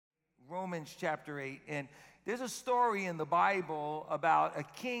Romans chapter 8. And there's a story in the Bible about a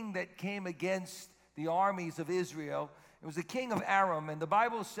king that came against the armies of Israel. It was the king of Aram, and the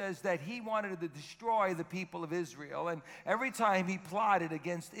Bible says that he wanted to destroy the people of Israel. And every time he plotted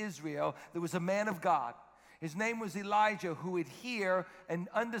against Israel, there was a man of God. His name was Elijah, who would hear and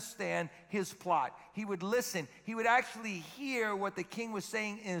understand his plot. He would listen. He would actually hear what the king was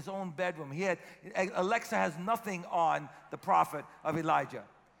saying in his own bedroom. Alexa has nothing on the prophet of Elijah.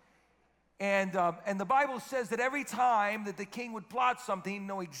 And the Bible says that every time that the king would plot something, he'd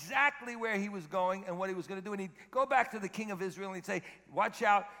know exactly where he was going and what he was going to do. And he'd go back to the king of Israel and he'd say, watch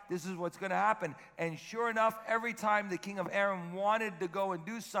out, this is what's going to happen. And sure enough, every time the king of Aram wanted to go and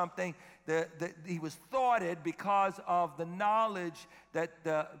do something, he was thwarted because of the knowledge that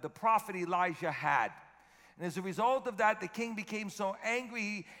the prophet Elijah had. And as a result of that, the king became so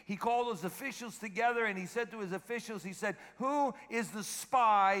angry, he called his officials together and he said to his officials, he said, who is the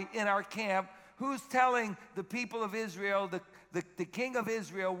spy in our camp? Who's telling the people of Israel, the king of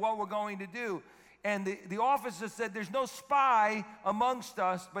Israel, what we're going to do? And the officer said, there's no spy amongst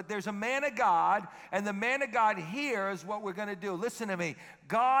us, but there's a man of God, and the man of God hears what we're going to do. Listen to me.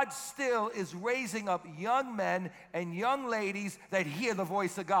 God still is raising up young men and young ladies that hear the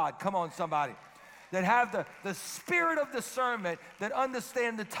voice of God. Come on, somebody. That have the spirit of discernment, that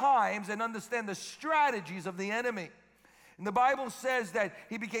understand the times and understand the strategies of the enemy. And the Bible says that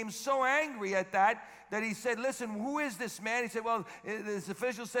he became so angry at that he said, listen, who is this man? He said, well, this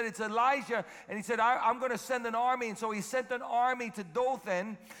official said, it's Elijah. And he said, I'm going to send an army. And so he sent an army to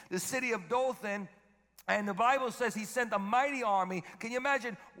Dothan, the city of Dothan. And the Bible says he sent a mighty army. Can you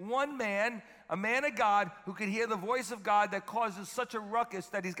imagine one man, a man of God, who could hear the voice of God that causes such a ruckus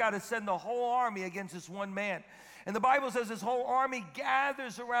that he's got to send the whole army against this one man? And the Bible says this whole army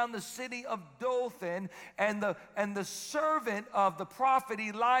gathers around the city of Dothan, and the servant of the prophet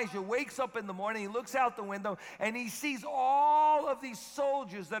Elijah wakes up in the morning, he looks out the window, and he sees all of these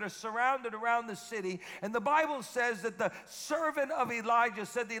soldiers that are surrounded around the city. And the Bible says that the servant of Elijah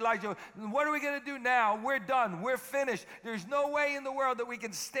said to Elijah, what are we going to do now? We're done. We're finished. There's no way in the world that we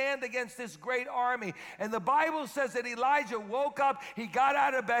can stand against this great army. And the Bible says that Elijah woke up, he got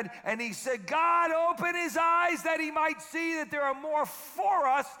out of bed, and he said, God, open his eyes that he might see that there are more for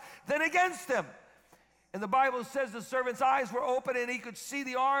us than against him. And the Bible says the servant's eyes were open and he could see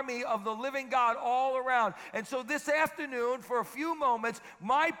the army of the living God all around. And so this afternoon, for a few moments,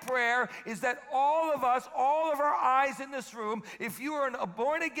 my prayer is that all of us, all of our eyes in this room, if you are a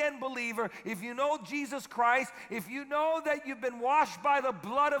born-again believer, if you know Jesus Christ, if you know that you've been washed by the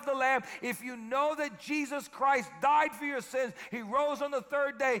blood of the Lamb, if you know that Jesus Christ died for your sins, he rose on the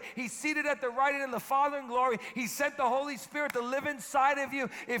third day, he's seated at the right hand of the Father in glory, he sent the Holy Spirit to live inside of you.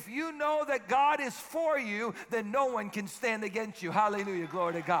 If you know that God is for you, then no one can stand against you. Hallelujah,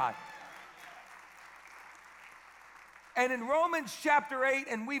 glory to God. And in Romans chapter 8,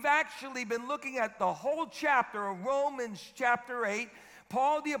 and we've actually been looking at the whole chapter of Romans chapter 8,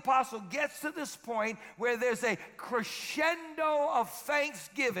 Paul the apostle gets to this point where there's a crescendo of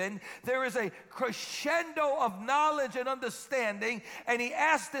thanksgiving, there is a crescendo of knowledge and understanding, and he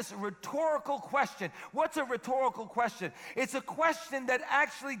asks this rhetorical question. What's a rhetorical question? It's a question that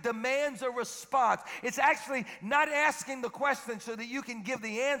actually demands a response. It's actually not asking the question so that you can give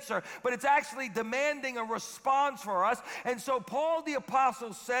the answer, but it's actually demanding a response for us. And so Paul the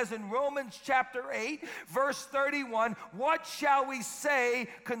apostle says in Romans chapter 8, verse 31, what shall we say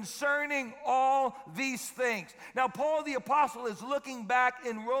concerning all these things? Now, Paul the apostle is looking back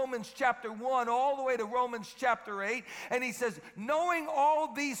in Romans chapter 1 all the way to Romans chapter 8, and he says, knowing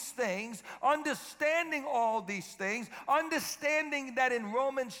all these things, understanding all these things, understanding that in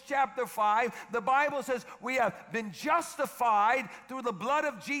Romans chapter 5, the Bible says we have been justified through the blood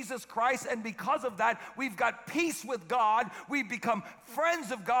of Jesus Christ, and because of that, we've got peace with God. We've become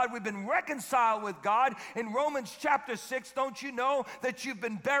friends of God. We've been reconciled with God. In Romans chapter 6, don't you know that you've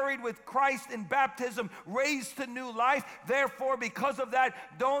been buried with Christ in baptism, raised to new life? Therefore, because of that,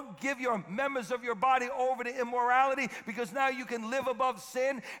 don't give your members of your body over to immorality, because now you can live above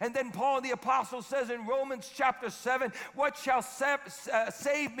sin. And then Paul the apostle says in Romans chapter 7, what shall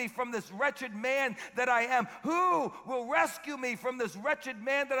save me from this wretched man that I am? Who will rescue me from this wretched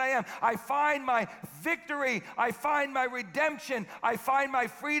man that I am? I find my victory, I find my redemption, I find my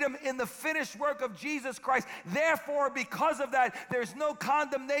freedom in the finished work of Jesus Christ. Therefore, because of that, there's no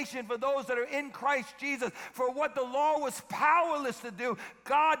condemnation for those that are in Christ Jesus. For what the law was powerless to do,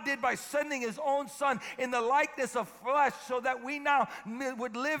 God did by sending his own Son in the likeness of flesh, so that we now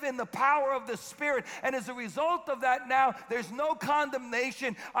would live in the power of the Spirit. And as a result of that, now there's no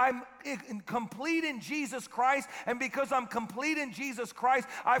condemnation. I'm complete in Jesus Christ, and because I'm complete in Jesus Christ,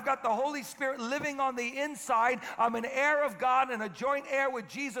 I've got the Holy Spirit living on the inside. I'm an heir of God and a joint heir with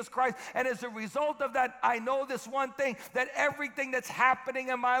Jesus Christ, and as a result of that, I know this one thing, that everything that's happening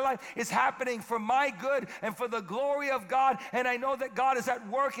in my life is happening for my good and for the glory of God, and I know that God is at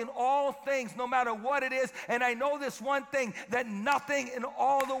work in all things, no matter what it is, and I know this one thing, that nothing in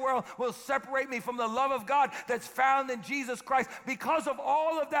all the world will separate me from the love of God that's found in Jesus Christ. Because of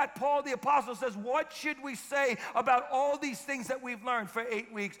all of that, Paul the Apostle says, what should we say about all these things that we've learned for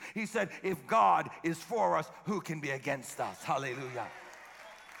 8 weeks? He said, if God is for us, who can be against us? Hallelujah.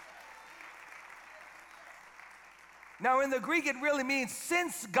 Now, in the Greek, it really means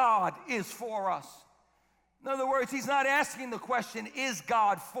since God is for us. In other words, he's not asking the question, is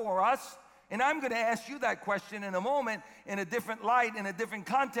God for us? And I'm going to ask you that question in a moment in a different light, in a different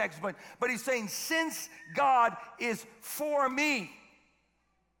context. But he's saying, since God is for me,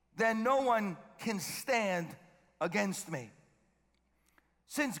 then no one can stand against me.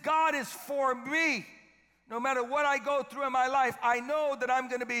 Since God is for me, no matter what I go through in my life, I know that I'm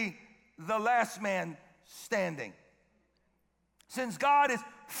going to be the last man standing. Since God is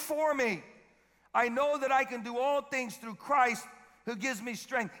for me, I know that I can do all things through Christ who gives me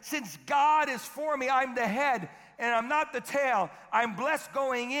strength. Since God is for me, I'm the head and I'm not the tail. I'm blessed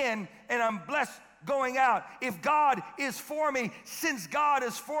going in and I'm blessed going out. If God is for me, since God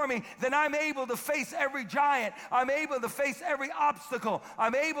is for me, then I'm able to face every giant. I'm able to face every obstacle.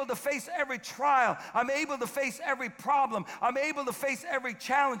 I'm able to face every trial. I'm able to face every problem. I'm able to face every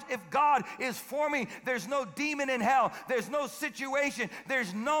challenge. If God is for me, there's no demon in hell. There's no situation.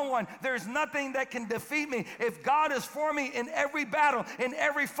 There's no one. There's nothing that can defeat me. If God is for me in every battle, in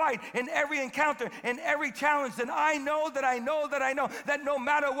every fight, in every encounter, in every challenge, then I know that no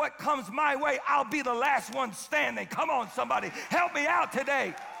matter what comes my way, I'll be the last one standing. Come on, somebody, help me out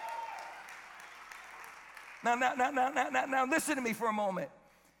today. Now, listen to me for a moment.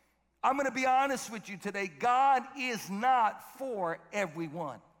 I'm going to be honest with you today. God is not for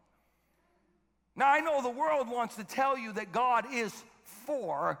everyone. Now, I know the world wants to tell you that God is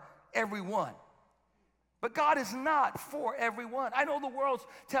for everyone, but God is not for everyone. I know the world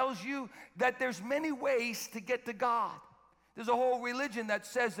tells you that there's many ways to get to God. There's a whole religion that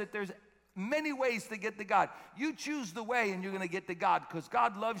says that there's many ways to get to God. You choose the way and you're going to get to God, because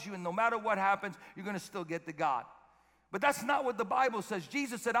God loves you, and no matter what happens, you're going to still get to God. But that's not what the Bible says.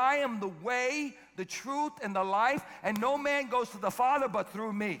 Jesus said, I am the way, the truth, and the life, and no man goes to the Father but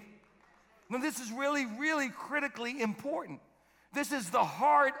through me. Now, this is really, really critically important. This is the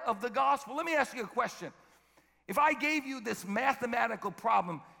heart of the gospel. Let me ask you a question. If I gave you this mathematical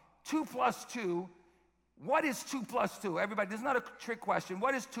problem, 2 plus 2, what is 2 plus 2? Everybody, this is not a trick question.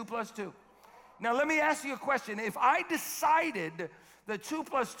 What is 2 plus 2? Now, let me ask you a question. If I decided that 2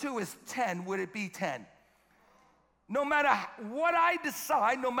 plus 2 is 10, would it be 10? No matter what I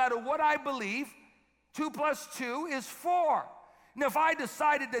decide, no matter what I believe, 2 plus 2 is 4. Now, if I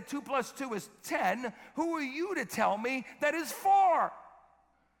decided that 2 plus 2 is 10, who are you to tell me that is 4?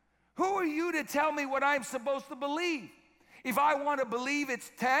 Who are you to tell me what I'm supposed to believe? If I want to believe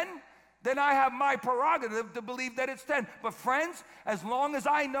it's 10, then I have my prerogative to believe that it's 10. But friends, as long as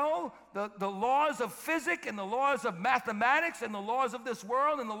I know the laws of physics and the laws of mathematics and the laws of this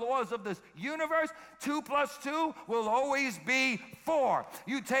world and the laws of this universe, 2 plus 2 will always be 4.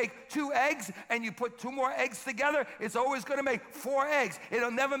 You take 2 eggs and you put 2 more eggs together, it's always going to make 4 eggs.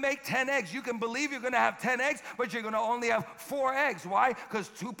 It'll never make 10 eggs. You can believe you're going to have 10 eggs, but you're going to only have 4 eggs. Why? Because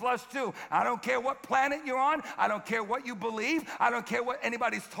 2 plus 2. I don't care what planet you're on. I don't care what you believe. I don't care what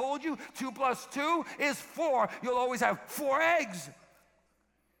anybody's told you. 2 plus 2 is 4. You'll always have 4 eggs.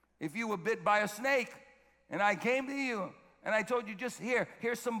 If you were bit by a snake and I came to you and I told you, just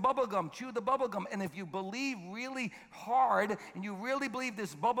here's some bubble gum, chew the bubble gum, and if you believe really hard and you really believe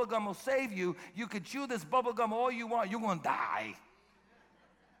this bubble gum will save you, you could chew this bubble gum all you want, you're going to die.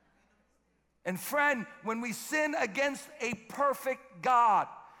 And friend, when we sin against a perfect God,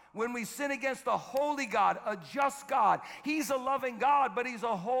 When we sin against a holy God, a just God, he's a loving God, but he's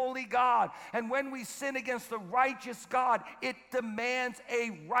a holy God. And when we sin against the righteous God, it demands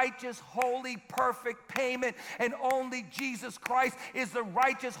a righteous, holy, perfect payment. And only Jesus Christ is the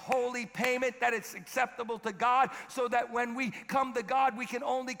righteous, holy payment that is acceptable to God, so that when we come to God, we can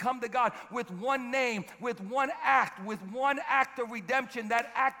only come to God with one name, with one act of redemption.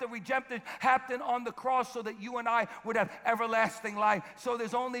 That act of redemption happened on the cross so that you and I would have everlasting life. So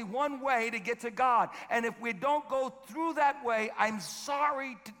there's only one way to get to God. And if we don't go through that way, I'm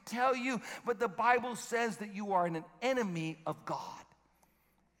sorry to tell you, but the Bible says that you are an enemy of God.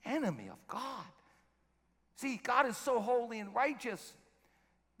 Enemy of God. See, God is so holy and righteous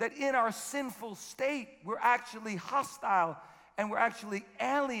that in our sinful state, we're actually hostile and we're actually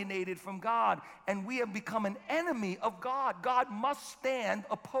alienated from God, and we have become an enemy of God. God must stand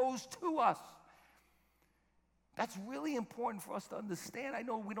opposed to us. That's really important for us to understand. I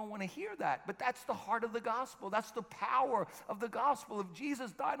know we don't want to hear that, but that's the heart of the gospel. That's the power of the gospel. If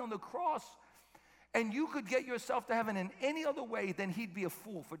Jesus died on the cross and you could get yourself to heaven in any other way, then he'd be a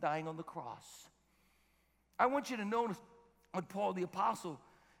fool for dying on the cross. I want you to notice what Paul the apostle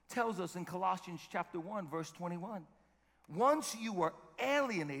tells us in Colossians chapter 1, verse 21. Once you were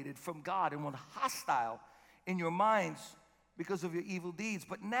alienated from God and were hostile in your minds because of your evil deeds,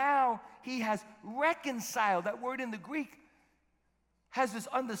 but now he has reconciled. That word in the Greek has this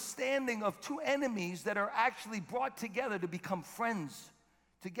understanding of two enemies that are actually brought together to become friends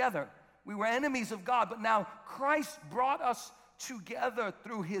together. We were enemies of God, but now Christ brought us together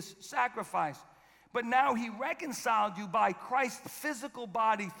through his sacrifice. But now he reconciled you by Christ's physical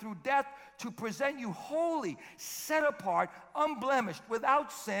body through death to present you holy, set apart, unblemished,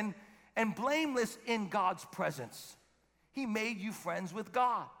 without sin, and blameless in God's presence. He made you friends with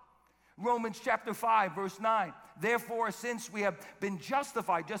God. Romans chapter 5, verse 9. Therefore, since we have been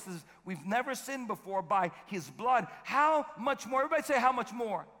justified, just as we've never sinned before, by his blood, how much more? Everybody say, how much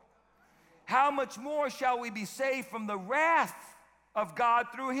more? How much more shall we be saved from the wrath of God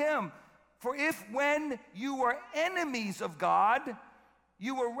through him? For if when you were enemies of God,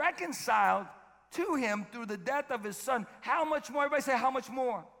 you were reconciled to him through the death of his son, how much more? Everybody say, how much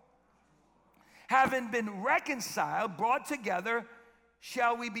more? Having been reconciled, brought together,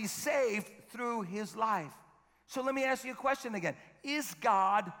 shall we be saved through his life. So let me ask you a question again. Is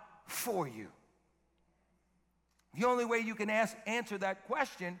God for you? The only way you can answer that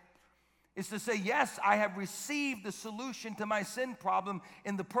question is to say, yes, I have received the solution to my sin problem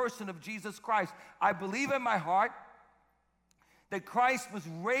in the person of Jesus Christ. I believe in my heart that Christ was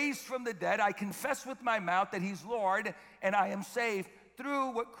raised from the dead. I confess with my mouth that he's Lord, and I am saved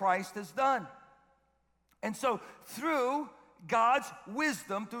through what Christ has done. And so through God's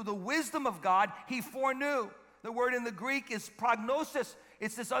wisdom, through the wisdom of God, he foreknew. The word in the Greek is prognosis.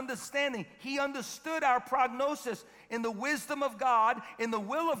 It's this understanding. He understood our prognosis in the wisdom of God, in the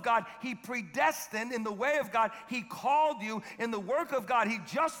will of God. He predestined in the way of God. He called you in the work of God. He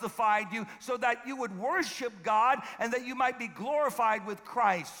justified you so that you would worship God and that you might be glorified with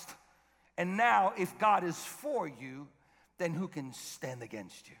Christ. And now, if God is for you, then who can stand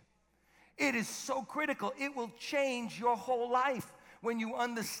against you? It is so critical. It will change your whole life when you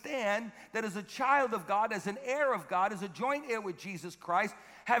understand that as a child of God, as an heir of God, as a joint heir with Jesus Christ,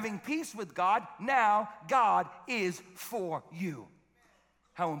 having peace with God, now God is for you.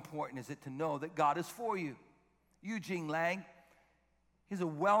 How important is it to know that God is for you? Eugene Lang, he's a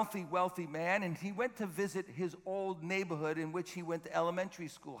wealthy, wealthy man, and he went to visit his old neighborhood in which he went to elementary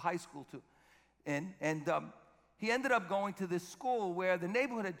school, high school too. He ended up going to this school where the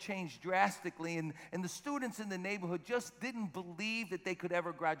neighborhood had changed drastically, and the students in the neighborhood just didn't believe that they could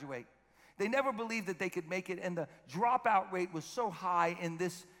ever graduate. They never believed that they could make it, and the dropout rate was so high in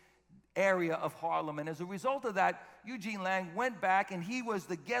this area of Harlem. And as a result of that, Eugene Lang went back, and he was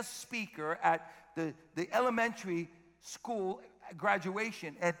the guest speaker at the elementary school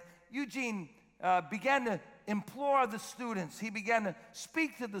graduation. And Eugene began to implore the students. He began to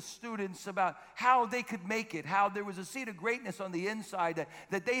speak to the students about how they could make it, how there was a seed of greatness on the inside,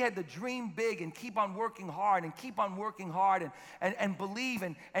 that they had to dream big and keep on working hard and keep on working hard and believe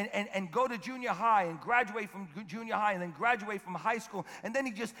and go to junior high and graduate from junior high and then graduate from high school. And then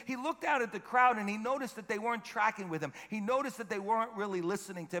he looked out at the crowd and he noticed that they weren't tracking with him. He noticed that they weren't really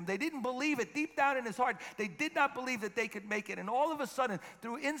listening to him. They didn't believe it. Deep down in his heart, they did not believe that they could make it. And all of a sudden,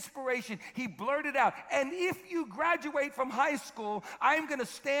 through inspiration, he blurted out, "And if you graduate from high school, I'm going to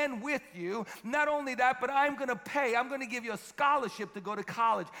stand with you. Not only that, but I'm going to give you a scholarship to go to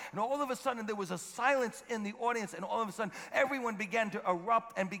college." And all of a sudden, there was a silence in the audience, and all of a sudden, everyone began to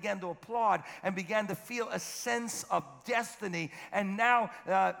erupt and began to applaud and began to feel a sense of destiny. And now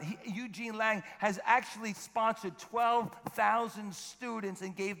Eugene Lang has actually sponsored 12,000 students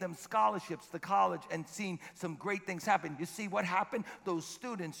and gave them scholarships to college and seen some great things happen. You see what happened? Those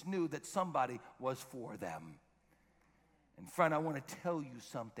students knew that somebody was for them. And friend, I want to tell you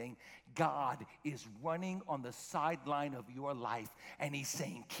something. God is running on the sideline of your life, and he's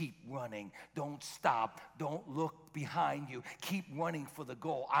saying, keep running. Don't stop. Don't look behind you. Keep running for the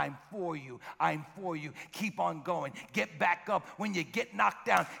goal. I'm for you. I'm for you. Keep on going. Get back up. When you get knocked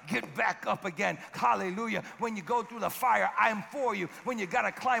down, get back up again. Hallelujah. When you go through the fire, I'm for you. When you got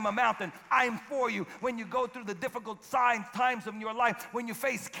to climb a mountain, I'm for you. When you go through the difficult times of your life, when you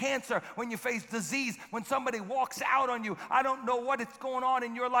face cancer, when you face disease, when somebody walks out on you, I don't know what is going on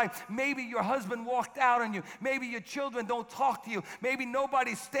in your life. Maybe your husband walked out on you. Maybe your children don't talk to you. Maybe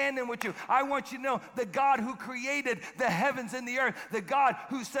nobody's standing with you. I want you to know the God who created the heavens and the earth, the God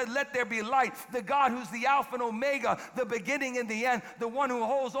who said, let there be light, the God who's the Alpha and Omega, the beginning and the end, the one who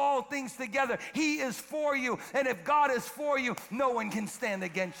holds all things together. He is for you. And if God is for you, no one can stand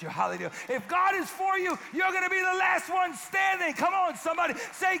against you. Hallelujah. If God is for you, you're going to be the last one standing. Come on, somebody.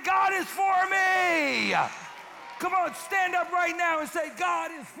 Say, God is for me. Come on, stand up right now and say, God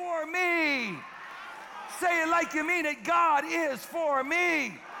is for me. Say it like you mean it. God is for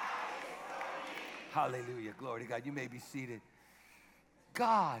me. Hallelujah. Glory to God. You may be seated.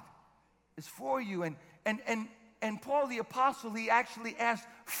 God is for you. And Paul the Apostle, he actually asked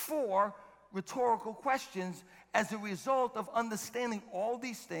 4 rhetorical questions as a result of understanding all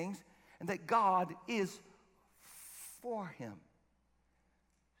these things and that God is for him.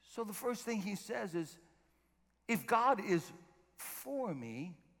 So the first thing he says is, if God is for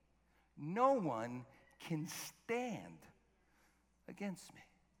me, no one can stand against me.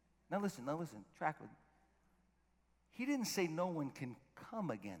 Now listen, track with me. He didn't say no one can come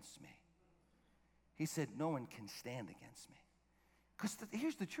against me. He said no one can stand against me. Because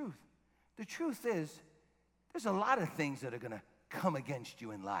here's the truth. The truth is, there's a lot of things that are going to come against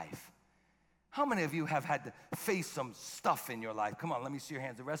you in life. How many of you have had to face some stuff in your life? Come on, let me see your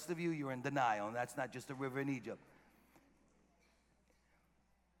hands. The rest of you, you're in denial, and that's not just a river in Egypt.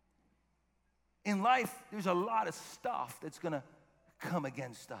 In life, there's a lot of stuff that's going to come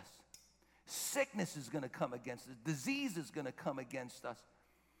against us. Sickness is going to come against us. Disease is going to come against us.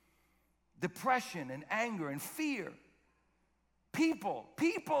 Depression and anger and fear. People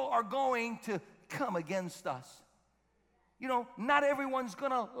are going to come against us. You know, not everyone's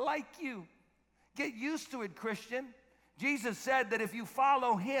going to like you. Get used to it, Christian. Jesus said that if you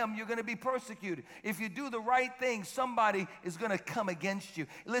follow him, you're going to be persecuted. If you do the right thing, somebody is going to come against you.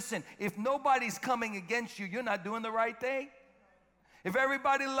 Listen, if nobody's coming against you, you're not doing the right thing. If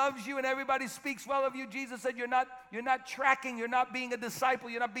everybody loves you and everybody speaks well of you, Jesus said you're not tracking, you're not being a disciple,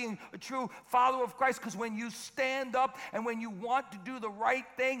 you're not being a true follower of Christ. Because when you stand up and when you want to do the right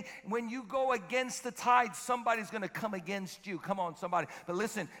thing, when you go against the tide, somebody's going to come against you. Come on, somebody. But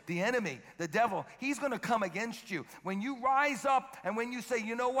listen, the enemy, the devil, he's going to come against you. When you rise up and when you say,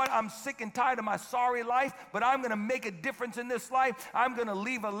 you know what, I'm sick and tired of my sorry life, but I'm going to make a difference in this life. I'm going to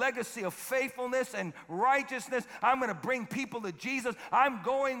leave a legacy of faithfulness and righteousness. I'm going to bring people to Jesus. I'm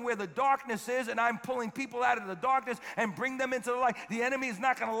going where the darkness is, and I'm pulling people out of the darkness and bring them into the light. The enemy is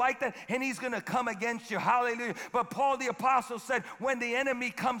not going to like that, and he's going to come against you. Hallelujah. But Paul the Apostle said, when the enemy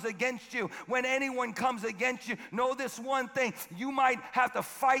comes against you, when anyone comes against you, know this one thing. You might have to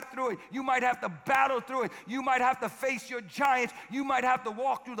fight through it. You might have to battle through it. You might have to face your giants. You might have to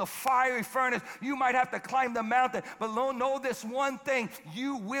walk through the fiery furnace. You might have to climb the mountain. But know this one thing.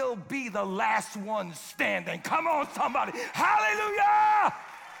 You will be the last one standing. Come on, somebody. Hallelujah.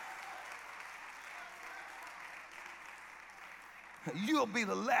 You'll be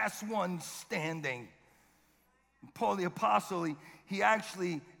the last one standing. Paul the Apostle, he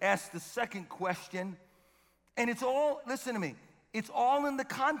actually asked the second question, and it's all, listen to me, it's all in the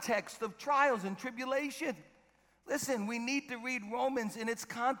context of trials and tribulation. Listen, we need to read Romans in its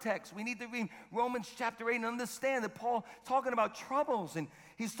context. We need to read Romans chapter 8 and understand that Paul is talking about troubles, and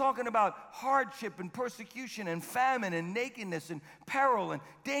he's talking about hardship and persecution and famine and nakedness and peril and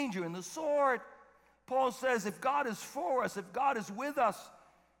danger and the sword. Paul says if God is for us, if God is with us,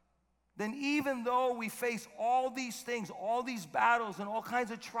 then even though we face all these things, all these battles and all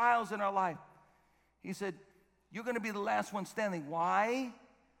kinds of trials in our life, he said, you're going to be the last one standing. Why?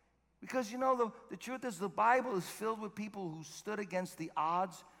 Because, you know, the truth is the Bible is filled with people who stood against the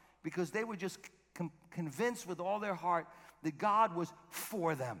odds because they were just convinced with all their heart that God was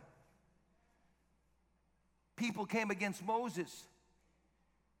for them. People came against Moses.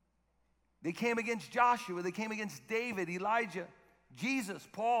 They came against Joshua. They came against David, Elijah, Jesus,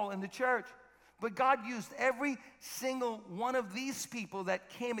 Paul, and the church. But God used every single one of these people that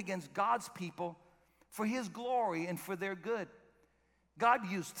came against God's people for his glory and for their good. God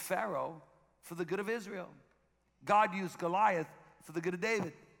used Pharaoh for the good of Israel. God used Goliath for the good of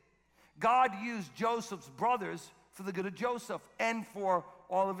David. God used Joseph's brothers for the good of Joseph and for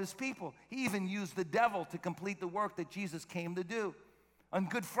all of his people. He even used the devil to complete the work that Jesus came to do. On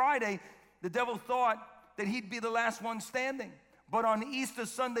Good Friday, the devil thought that he'd be the last one standing. But on Easter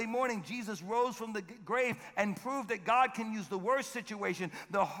Sunday morning, Jesus rose from the grave and proved that God can use the worst situation,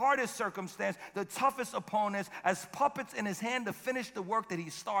 the hardest circumstance, the toughest opponents as puppets in his hand to finish the work that he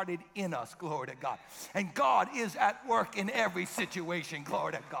started in us. Glory to God. And God is at work in every situation.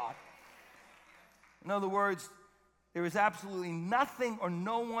 Glory to God. In other words, there is absolutely nothing or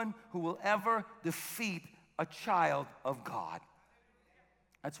no one who will ever defeat a child of God.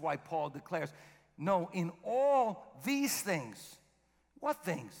 That's why Paul declares, no, in all these things. What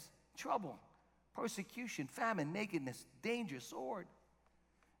things? Trouble, persecution, famine, nakedness, danger, sword.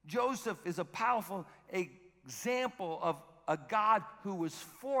 Joseph is a powerful example of a God who was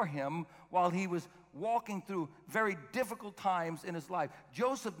for him while he was walking through very difficult times in his life.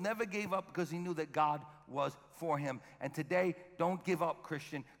 Joseph never gave up because he knew that God was for him. And today, don't give up,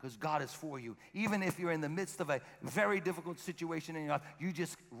 Christian, because God is for you. Even if you're in the midst of a very difficult situation in your life, you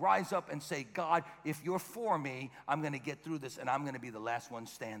just rise up and say, God, if you're for me, I'm going to get through this, and I'm going to be the last one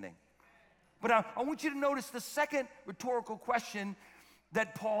standing. But I want you to notice the second rhetorical question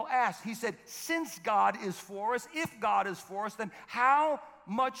that Paul asked. He said, since God is for us, if God is for us, then how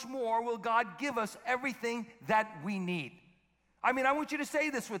much more will God give us everything that we need? I mean, I want you to say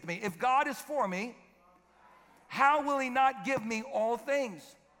this with me. If God is for me, how will he not give me all things?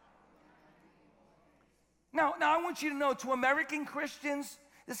 Now I want you to know, to American Christians,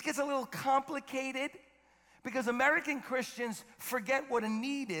 this gets a little complicated because American Christians forget what a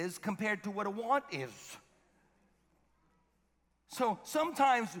need is compared to what a want is. So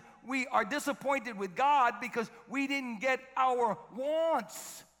sometimes we are disappointed with God because we didn't get our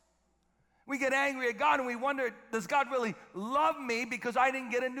wants. We get angry at God and we wonder, does God really love me because I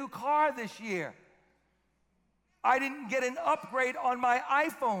didn't get a new car this year? I didn't get an upgrade on my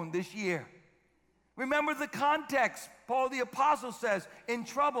iPhone this year. Remember the context. Paul the Apostle says, in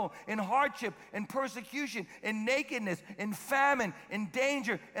trouble, in hardship, in persecution, in nakedness, in famine, in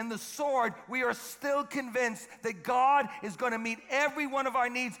danger, in the sword, we are still convinced that God is going to meet every one of our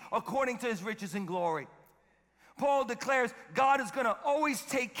needs according to his riches and glory. Paul declares God is going to always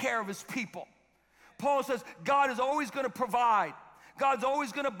take care of his people. Paul says God is always going to provide. God's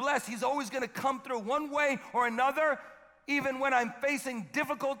always going to bless. He's always going to come through one way or another. Even when I'm facing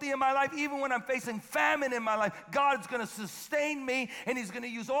difficulty in my life, even when I'm facing famine in my life, God's going to sustain me, and he's going to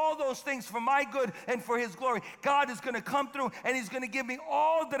use all those things for my good and for his glory. God is going to come through, and he's going to give me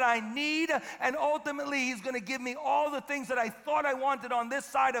all that I need, and ultimately he's going to give me all the things that I thought I wanted on this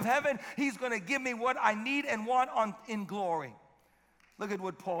side of heaven. He's going to give me what I need and want in glory. Look at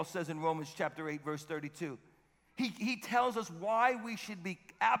what Paul says in Romans chapter 8, verse 32. He tells us why we should be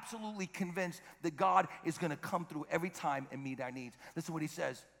absolutely convinced that God is going to come through every time and meet our needs. This is what he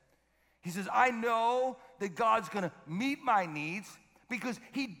says. He says, I know that God's going to meet my needs because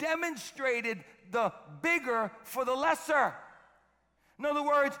he demonstrated the bigger for the lesser. In other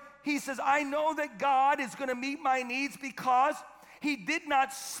words, he says, I know that God is going to meet my needs because he did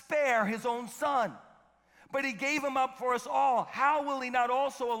not spare his own son, but he gave him up for us all. How will he not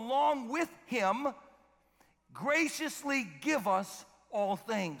also, along with him, graciously give us all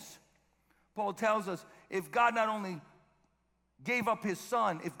things? Paul tells us if God not only gave up his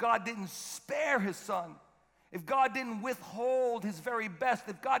son, if God didn't spare his son, if God didn't withhold his very best,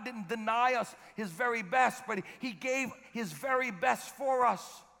 if God didn't deny us his very best, but he gave his very best for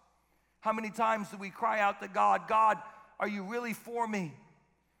us. How many times do we cry out to God, God, are you really for me?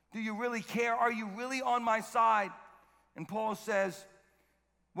 Do you really care? Are you really on my side? And Paul says,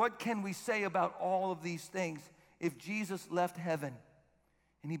 what can we say about all of these things? If Jesus left heaven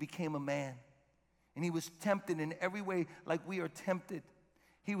and he became a man and he was tempted in every way like we are tempted,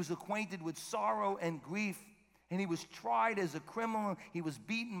 he was acquainted with sorrow and grief, and he was tried as a criminal, he was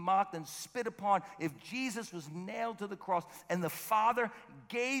beaten, mocked, and spit upon. If Jesus was nailed to the cross and the Father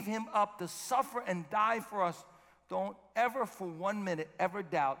gave him up to suffer and die for us, don't ever for 1 minute ever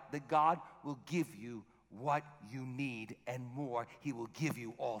doubt that God will give you what you need and more. He will give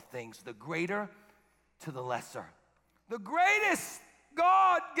you all things, the greater to the lesser. The greatest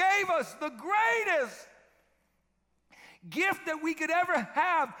God gave us, the greatest gift that we could ever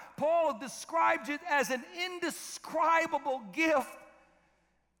have. Paul describes it as an indescribable gift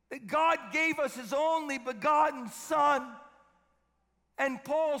that God gave us his only begotten son. And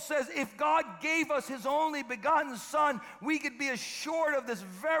Paul says if God gave us his only begotten Son, we could be assured of this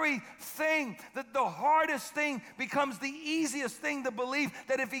very thing, that the hardest thing becomes the easiest thing to believe,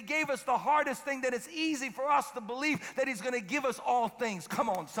 that if he gave us the hardest thing, that it's easy for us to believe that he's going to give us all things. Come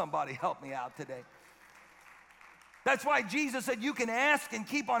on, somebody, help me out today. That's why Jesus said you can ask and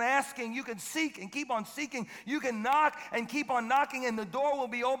keep on asking. You can seek and keep on seeking. You can knock and keep on knocking, and the door will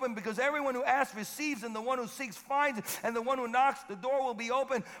be open, because everyone who asks receives, and the one who seeks finds, and the one who knocks, the door will be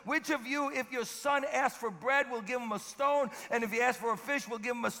open. Which of you, if your son asks for bread, will give him a stone? And if he asks for a fish, will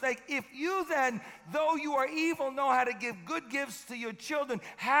give him a snake? If you then, though you are evil, know how to give good gifts to your children,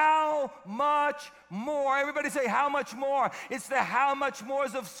 how much more? Everybody say, how much more? It's the how much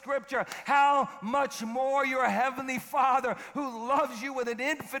mores of Scripture. How much more your heavenly Father, who loves you with an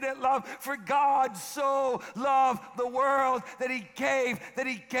infinite love. For God so loved the world that he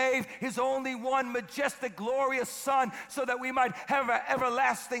gave his only one majestic, glorious Son, so that we might have an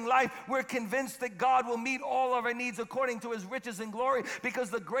everlasting life. We're convinced that God will meet all of our needs according to his riches and glory, because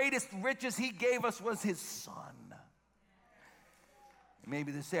the greatest riches he gave us was his Son.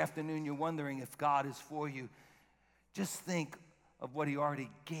 Maybe this afternoon you're wondering if God is for you. Just think of what he already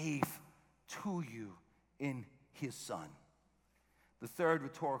gave to you in his Son. The third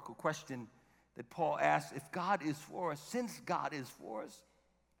rhetorical question that Paul asks, if God is for us, since God is for us,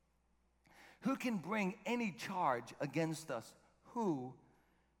 who can bring any charge against us? Who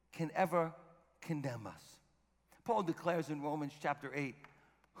can ever condemn us? Paul declares in Romans chapter 8,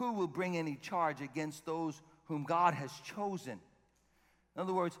 who will bring any charge against those whom God has chosen? In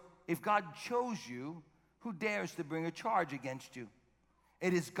other words, if God chose you, who dares to bring a charge against you?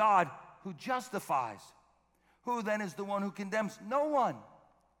 It is God who justifies. Who then is the one who condemns? No one.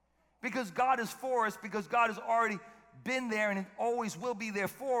 Because God is for us, because God has already been there and always will be there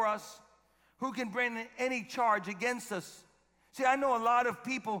for us. Who can bring any charge against us? See, I know a lot of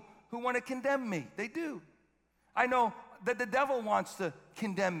people who want to condemn me. They do. I know that the devil wants to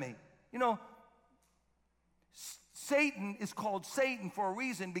condemn me. You know, Satan is called Satan for a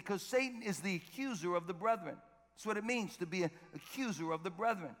reason, because Satan is the accuser of the brethren. That's what it means to be an accuser of the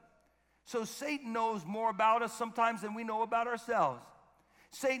brethren. So Satan knows more about us sometimes than we know about ourselves.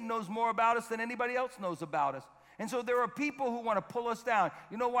 Satan knows more about us than anybody else knows about us. And so there are people who want to pull us down.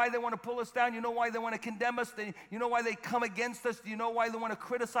 You know why they want to pull us down? You know why they want to condemn us? You know why they come against us? Do you know why they want to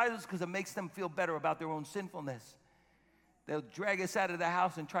criticize us? Because it makes them feel better about their own sinfulness. They'll drag us out of the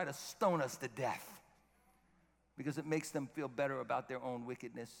house and try to stone us to death, because it makes them feel better about their own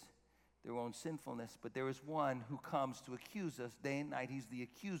wickedness, their own sinfulness. But there is one who comes to accuse us day and night. He's the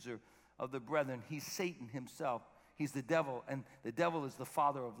accuser of the brethren. He's Satan himself. He's the devil, and the devil is the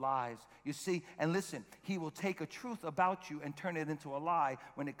father of lies. You see, and listen, he will take a truth about you and turn it into a lie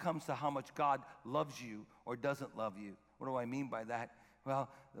when it comes to how much God loves you or doesn't love you. What do I mean by that? Well,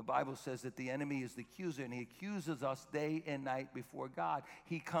 the Bible says that the enemy is the accuser, and he accuses us day and night before God.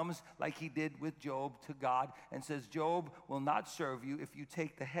 He comes like he did with Job to God and says, Job will not serve you if you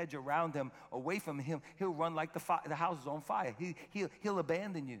take the hedge around him away from him. He'll run like the house is on fire. He'll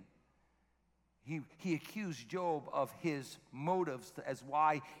abandon you. He accused Job of his motives as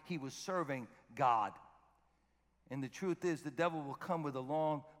why he was serving God. And the truth is, the devil will come with a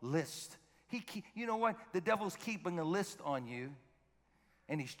long list. You know what? The devil's keeping a list on you,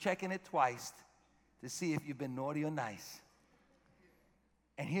 and he's checking it twice to see if you've been naughty or nice.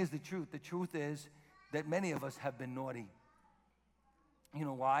 And here's the truth. The truth is that many of us have been naughty. You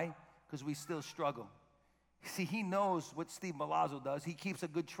know why? Because we still struggle. See, he knows what Steve Milazzo does. He keeps a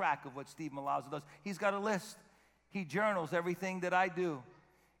good track of what Steve Milazzo does. He's got a list. He journals everything that I do.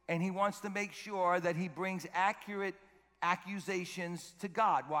 And he wants to make sure that he brings accurate accusations to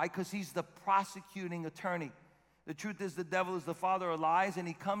God. Why? Because he's the prosecuting attorney. The truth is, the devil is the father of lies, and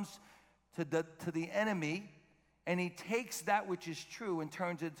he comes to the enemy, and he takes that which is true and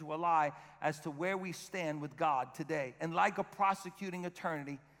turns it into a lie as to where we stand with God today. And like a prosecuting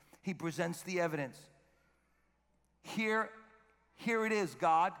attorney, he presents the evidence. Here it is,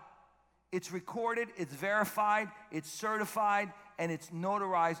 God. It's recorded, it's verified, it's certified, and it's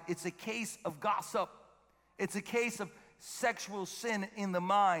notarized. It's a case of gossip. It's a case of sexual sin in the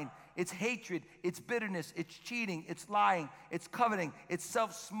mind. It's hatred, it's bitterness, it's cheating, it's lying, it's coveting, it's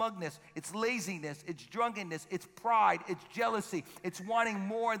self-smugness, it's laziness, it's drunkenness, it's pride, it's jealousy, it's wanting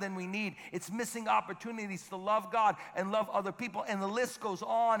more than we need, it's missing opportunities to love God and love other people, and the list goes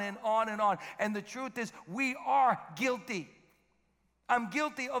on and on and on. And the truth is, we are guilty. I'm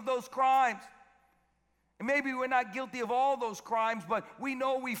guilty of those crimes. And maybe we're not guilty of all those crimes, but we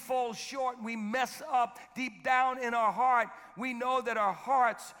know we fall short and we mess up deep down in our heart. We know that our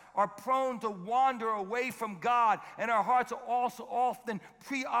hearts are prone to wander away from God, and our hearts are also often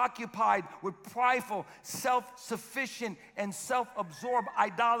preoccupied with prideful, self-sufficient, and self-absorbed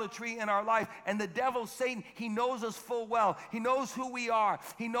idolatry in our life. And the devil, Satan, he knows us full well. He knows who we are.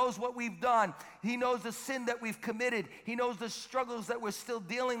 He knows what we've done. He knows the sin that we've committed. He knows the struggles that we're still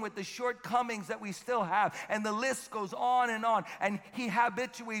dealing with, the shortcomings that we still have. And the list goes on. And he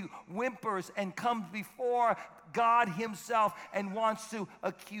habitually whimpers and comes before God himself and wants to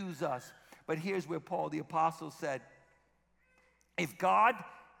accuse us. But here's where Paul the apostle said, if God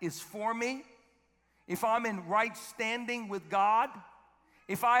is for me, if I'm in right standing with God,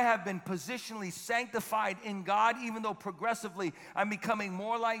 if I have been positionally sanctified in God, even though progressively I'm becoming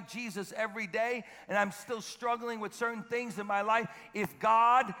more like Jesus every day, and I'm still struggling with certain things in my life, if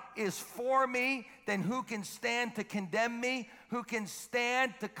God is for me, then who can stand to condemn me? Who can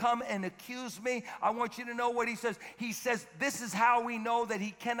stand to come and accuse me? I want you to know what he says. He says, this is how we know that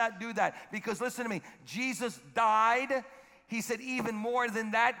he cannot do that. Because listen to me, Jesus died. He said even more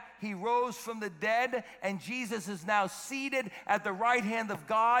than that, he rose from the dead, and Jesus is now seated at the right hand of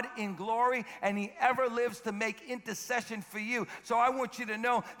God in glory, and he ever lives to make intercession for you. So I want you to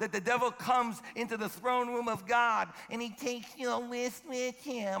know that the devil comes into the throne room of God, and he takes your list with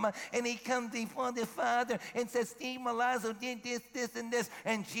him, and he comes before the Father and says, Steve Milazzo did this, this, and this.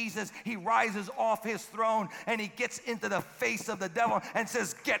 And Jesus, he rises off his throne, and he gets into the face of the devil and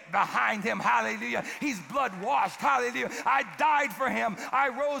says, get behind him, hallelujah. He's blood washed, hallelujah. I died for him. I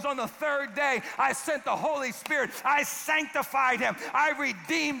rose on the third day. I sent the Holy Spirit. I sanctified him. I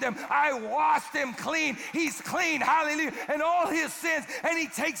redeemed him. I washed him clean. He's clean, hallelujah, and all his sins. And he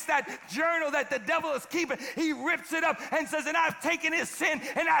takes that journal that the devil is keeping, he rips it up and says, and I've taken his sin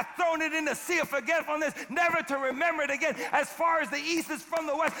and I've thrown it in the sea of forgetfulness, never to remember it again. As far as the east is from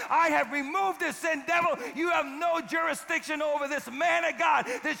the west, I have removed this sin. Devil, you have no jurisdiction over this man of God,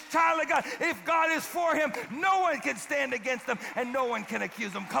 this child of God. If God is for him, no one can stand against him, and no one can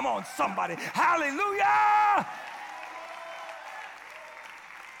accuse him. Come on, somebody. Hallelujah!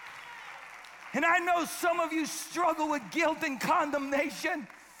 And I know some of you struggle with guilt and condemnation.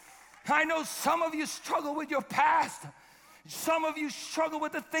 I know some of you struggle with your past. Some of you struggle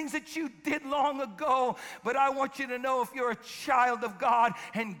with the things that you did long ago. But I want you to know, if you're a child of God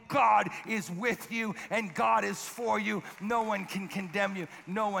and God is with you and God is for you, no one can condemn you.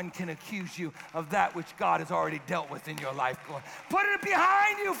 No one can accuse you of that which God has already dealt with in your life. Put it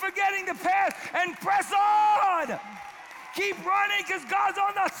behind you, forgetting the past, and press on. Keep running, because God's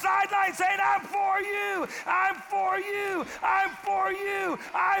on the sideline saying, I'm for you, I'm for you, I'm for you,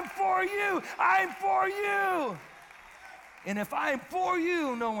 I'm for you, I'm for you. And if I'm for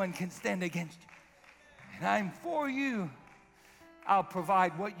you, no one can stand against you. And I'm for you, I'll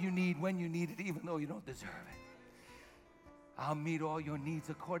provide what you need when you need it, even though you don't deserve it. I'll meet all your needs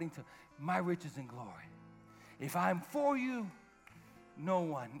according to my riches and glory. If I'm for you, no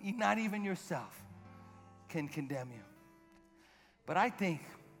one, not even yourself, can condemn you. But I think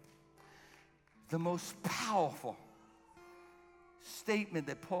the most powerful statement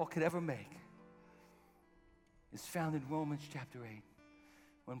that Paul could ever make is found in Romans chapter 8,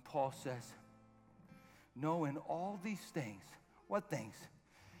 when Paul says, no, in all these things, what things?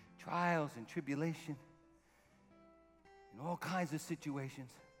 Trials and tribulation, and all kinds of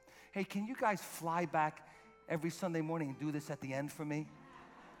situations. Hey, can you guys fly back every Sunday morning and do this at the end for me?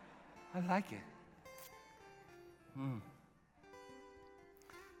 I like it.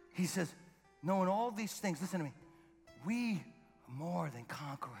 He says, no, in all these things, listen to me, we are more than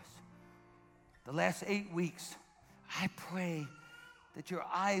conquerors. The last 8 weeks, I pray that your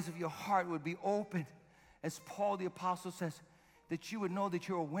eyes of your heart would be opened, as Paul the apostle says, that you would know that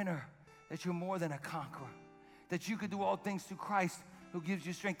you're a winner, that you're more than a conqueror, that you could do all things through Christ who gives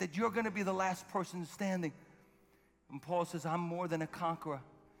you strength, that you're going to be the last person standing. And Paul says, I'm more than a conqueror.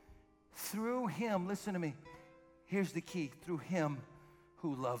 Through him, listen to me, here's the key, through him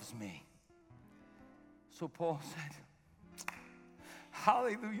who loves me. So Paul said,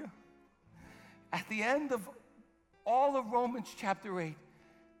 hallelujah. At the end of all of Romans chapter 8,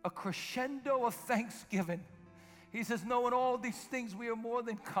 a crescendo of thanksgiving, he says, no, in all these things we are more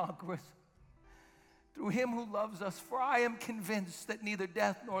than conquerors through him who loves us. For I am convinced that neither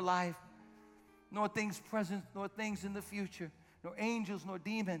death nor life, nor things present, nor things in the future, nor angels, nor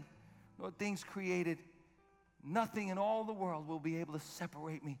demon, nor things created, nothing in all the world will be able to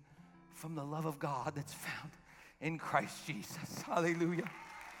separate me from the love of God that's found in Christ Jesus. Hallelujah.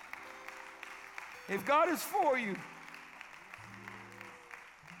 If God is for you,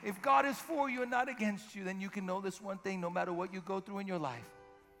 If God is for you and not against you, then you can know this one thing, no matter what you go through in your life,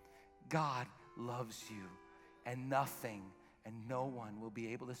 God loves you, and nothing and no one will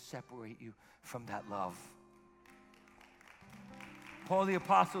be able to separate you from that love. Paul the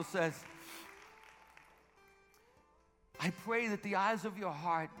Apostle says, I pray that the eyes of your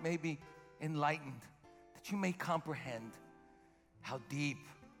heart may be enlightened, that you may comprehend how deep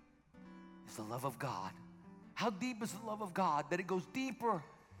is the love of God. How deep is the love of God, that it goes deeper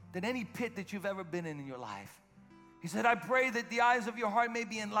than any pit that you've ever been in your life. He said, I pray that the eyes of your heart may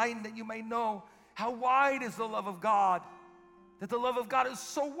be enlightened, that you may know how wide is the love of God, that the love of God is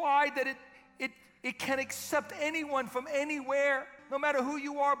so wide that it can accept anyone from anywhere, no matter who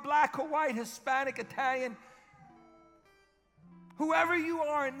you are, black or white, Hispanic, Italian, whoever you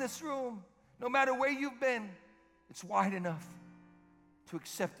are in this room, no matter where you've been, it's wide enough to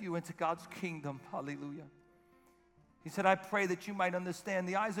accept you into God's kingdom. Hallelujah. He said, I pray that you might understand,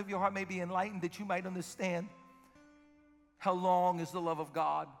 the eyes of your heart may be enlightened, that you might understand how long is the love of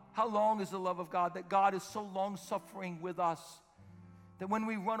God. How long is the love of God? That God is so long-suffering with us, that when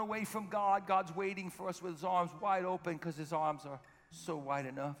we run away from God, God's waiting for us with his arms wide open, because his arms are so wide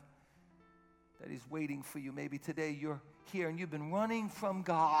enough that he's waiting for you. Maybe today you're here and you've been running from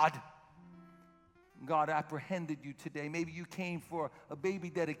God. God apprehended you today. Maybe you came for a baby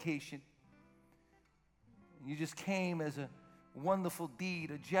dedication. You just came as a wonderful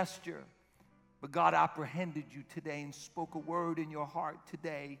deed, a gesture. But God apprehended you today and spoke a word in your heart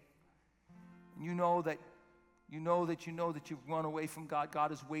today. And you know that you've run away from God.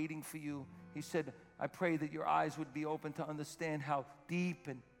 God is waiting for you. He said, I pray that your eyes would be open to understand how deep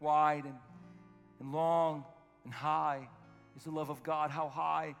and wide and long and high is the love of God. How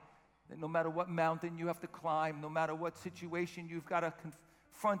high that no matter what mountain you have to climb, no matter what situation you've got to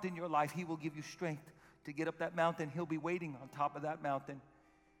confront in your life, he will give you strength to get up that mountain. He'll be waiting on top of that mountain.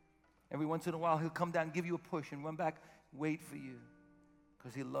 Every once in a while, he'll come down, give you a push, and run back, wait for you,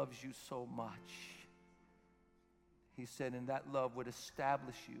 because he loves you so much. He said, and that love would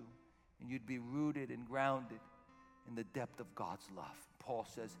establish you, and you'd be rooted and grounded in the depth of God's love. Paul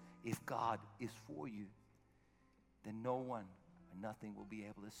says, if God is for you, then no one or nothing will be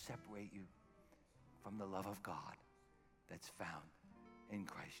able to separate you from the love of God that's found in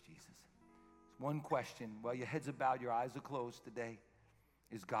Christ Jesus. One question, while your heads are bowed, your eyes are closed today.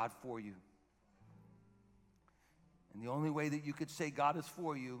 Is God for you? And the only way that you could say God is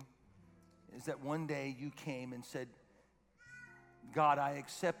for you is that one day you came and said, God, I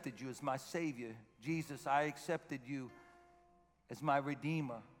accepted you as my Savior. Jesus, I accepted you as my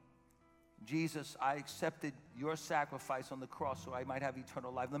Redeemer. Jesus, I accepted your sacrifice on the cross so I might have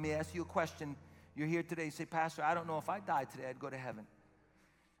eternal life. Let me ask you a question. You're here today and say, Pastor, I don't know if I died today, I'd go to heaven.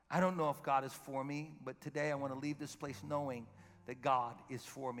 I don't know if God is for me, but today I want to leave this place knowing that God is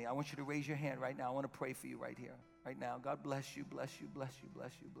for me. I want you to raise your hand right now. I want to pray for you right here, right now. God bless you, bless you, bless you,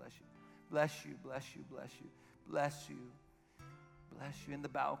 bless you, bless you. Bless you, bless you, bless you, bless you, bless you. In the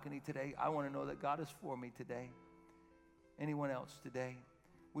balcony today, I want to know that God is for me today. Anyone else today?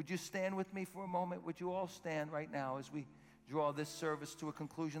 Would you stand with me for a moment? Would you all stand right now as we draw this service to a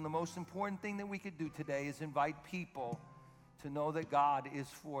conclusion? The most important thing that we could do today is invite people to know that God is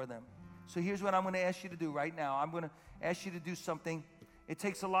for them. So here's what I'm going to ask you to do right now. I'm going to ask you to do something. It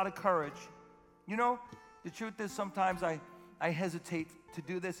takes a lot of courage. You know, the truth is sometimes I hesitate to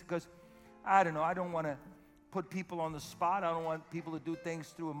do this because, I don't know, I don't want to put people on the spot. I don't want people to do things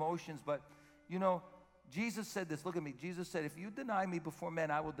through emotions. But, you know, Jesus said this. Look at me. Jesus said, if you deny me before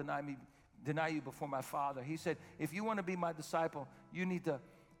men, I will deny you before my Father. He said, if you want to be my disciple, you need to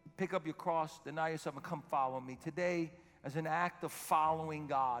pick up your cross, deny yourself, and come follow me. Today, as an act of following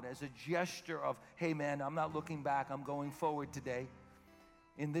God, as a gesture of, hey man, I'm not looking back, I'm going forward today.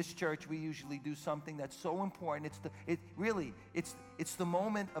 In this church, we usually do something that's so important. It's the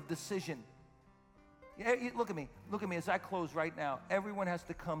moment of decision. Yeah, look at me as I close right now. Everyone has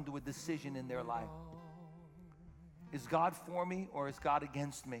to come to a decision in their life. Is God for me or is God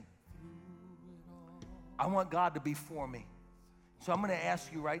against me? I want God to be for me. So I'm going to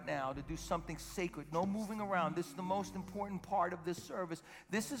ask you right now to do something sacred. No moving around. This is the most important part of this service.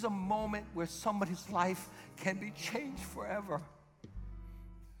 This is a moment where somebody's life can be changed forever.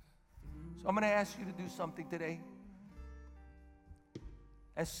 So I'm going to ask you to do something today.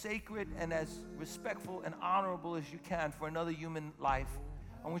 As sacred and as respectful and honorable as you can for another human life.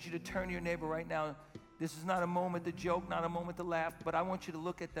 I want you to turn to your neighbor right now. This is not a moment to joke, not a moment to laugh, but I want you to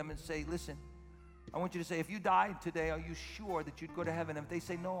look at them and say, listen, I want you to say, if you died today, are you sure that you'd go to heaven? And if they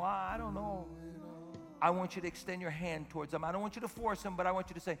say, no, I don't know, I want you to extend your hand towards them. I don't want you to force them, but I want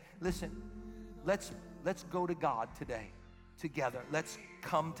you to say, listen, let's go to God today. together. Let's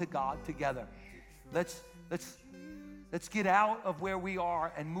come to God together. Let's get out of where we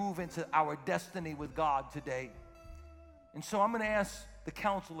are and move into our destiny with God today. And so I'm going to ask the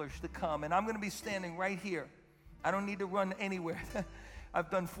counselors to come, and I'm going to be standing right here. I don't need to run anywhere. I've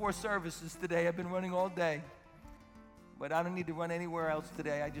done 4 services today. I've been running all day. But I don't need to run anywhere else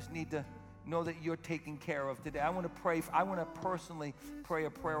today. I just need to know that you're taken care of today. I want to pray. I want to personally pray a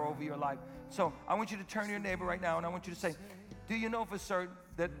prayer over your life. So I want you to turn to your neighbor right now, and I want you to say, do you know for certain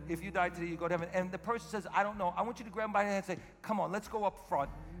that if you die today, you go to heaven? And the person says, I don't know. I want you to grab him by the hand and say, come on, let's go up front.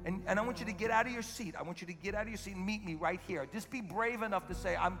 And I want you to get out of your seat. I want you to get out of your seat and meet me right here. Just be brave enough to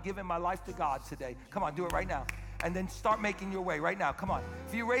say, I'm giving my life to God today. Come on, do it right now. And then start making your way right now. Come on.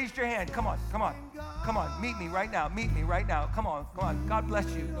 If you raised your hand, come on, come on. Come on, meet me right now. Meet me right now. Come on, come on. God bless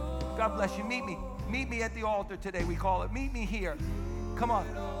you. God bless you. Meet me. Meet me at the altar today, we call it. Meet me here. Come on.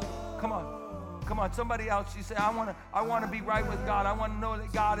 Come on. Come on, somebody else, you say, I want to be right with God. I want to know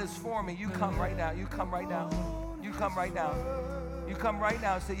that God is for me. You come right now. You come right now. You come right now. You come right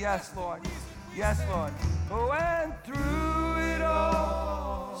now and say, yes, Lord. Yes, Lord. Oh, and through it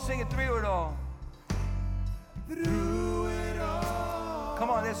all. Sing it, through it all. Through it all. Come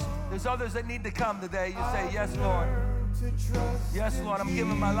on, there's others that need to come today. You say, yes, Lord. Yes, Lord, I'm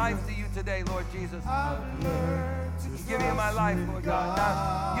giving my life to you today, Lord Jesus. I'm giving you my life, Lord God.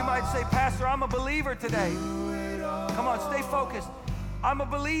 Now, you might say, Pastor, I'm a believer today. Come on, stay focused. I'm a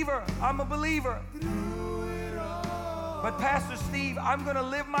believer. I'm a believer. But Pastor Steve, I'm going to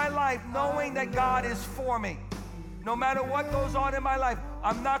live my life knowing that God is for me. No matter what goes on in my life,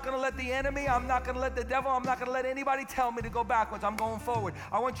 I'm not going to let the enemy, I'm not going to let the devil, I'm not going to let anybody tell me to go backwards. I'm going forward.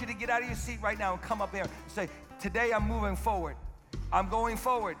 I want you to get out of your seat right now and come up here and say, today I'm moving forward. I'm going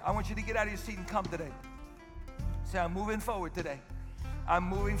forward. I want you to get out of your seat and come today. Say, I'm moving forward today. I'm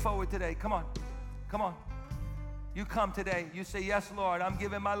moving forward today. Come on. Come on. You come today. You say, yes, Lord, I'm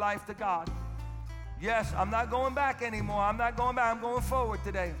giving my life to God. Yes, I'm not going back anymore. I'm not going back. I'm going forward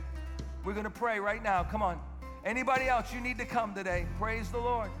today. We're going to pray right now. Come on. Anybody else, you need to come today. Praise the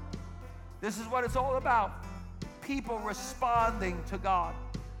Lord. This is what it's all about. People responding to God.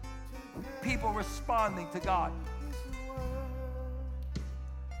 People responding to God.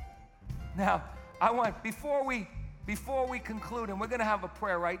 Now, I want, before we conclude, and we're going to have a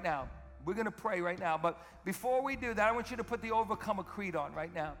prayer right now. We're going to pray right now. But before we do that, I want you to put the Overcomer Creed on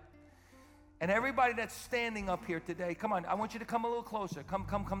right now. And everybody that's standing up here today, come on, I want you to come a little closer.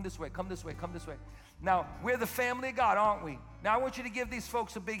 Come this way, come this way, come this way. Now, we're the family of God, aren't we? Now, I want you to give these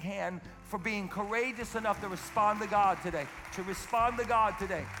folks a big hand for being courageous enough to respond to God today. To respond to God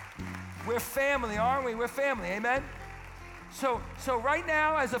today. We're family, aren't we? We're family, amen? So right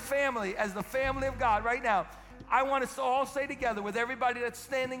now, as a family, as the family of God, right now, I want us to all say together with everybody that's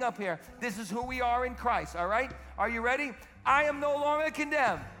standing up here, this is who we are in Christ, all right? Are you ready? I am no longer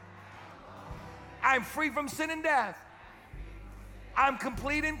condemned. I'm free from sin and death. I'm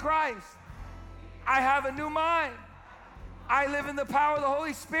complete in Christ. I have a new mind. I live in the power of the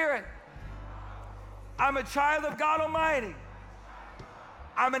Holy Spirit. I'm a child of God Almighty.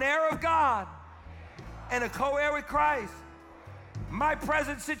 I'm an heir of God and a co-heir with Christ. My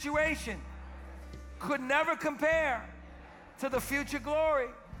present situation could never compare to the future glory.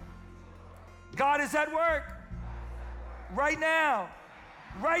 God is at work right now,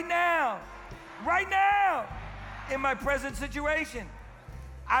 right now. Right now, in my present situation,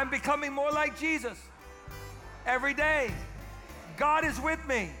 I'm becoming more like Jesus every day. God is with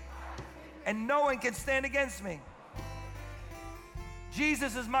me, and no one can stand against me.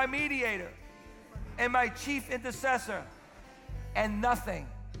 Jesus is my mediator and my chief intercessor, and nothing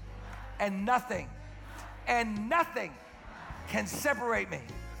can separate me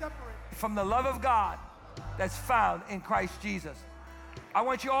from the love of God that's found in Christ Jesus. I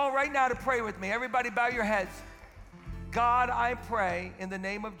want you all right now to pray with me. Everybody bow your heads. God, I pray in the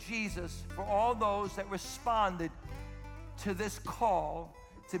name of Jesus for all those that responded to this call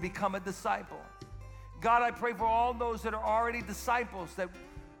to become a disciple. God, I pray for all those that are already disciples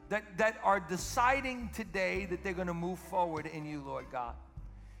that are deciding today that they're going to move forward in you, Lord God.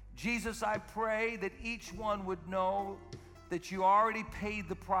 Jesus, I pray that each one would know that you already paid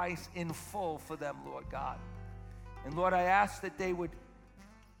the price in full for them, Lord God. And Lord, I ask that they would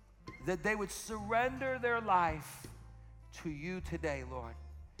surrender their life to you today, Lord.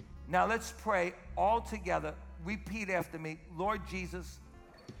 Now let's pray all together. Repeat after me. Lord Jesus,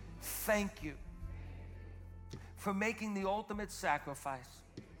 thank you for making the ultimate sacrifice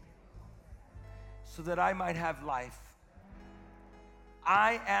so that I might have life.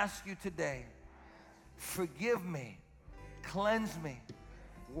 I ask you today, forgive me, cleanse me,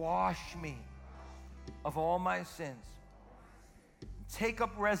 wash me of all my sins. take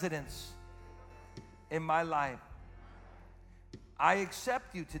up residence in my life. I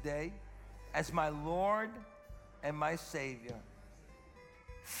accept you today as my Lord and my Savior.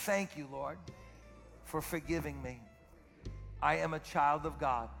 Thank you, Lord, for forgiving me. I am a child of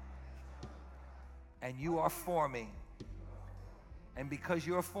God, and you are for me. And because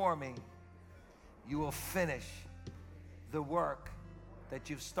you're for me, you will finish the work that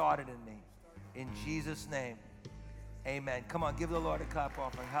you've started in me. In Jesus' name, amen. Come on, give the Lord a clap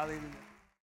offering. Hallelujah.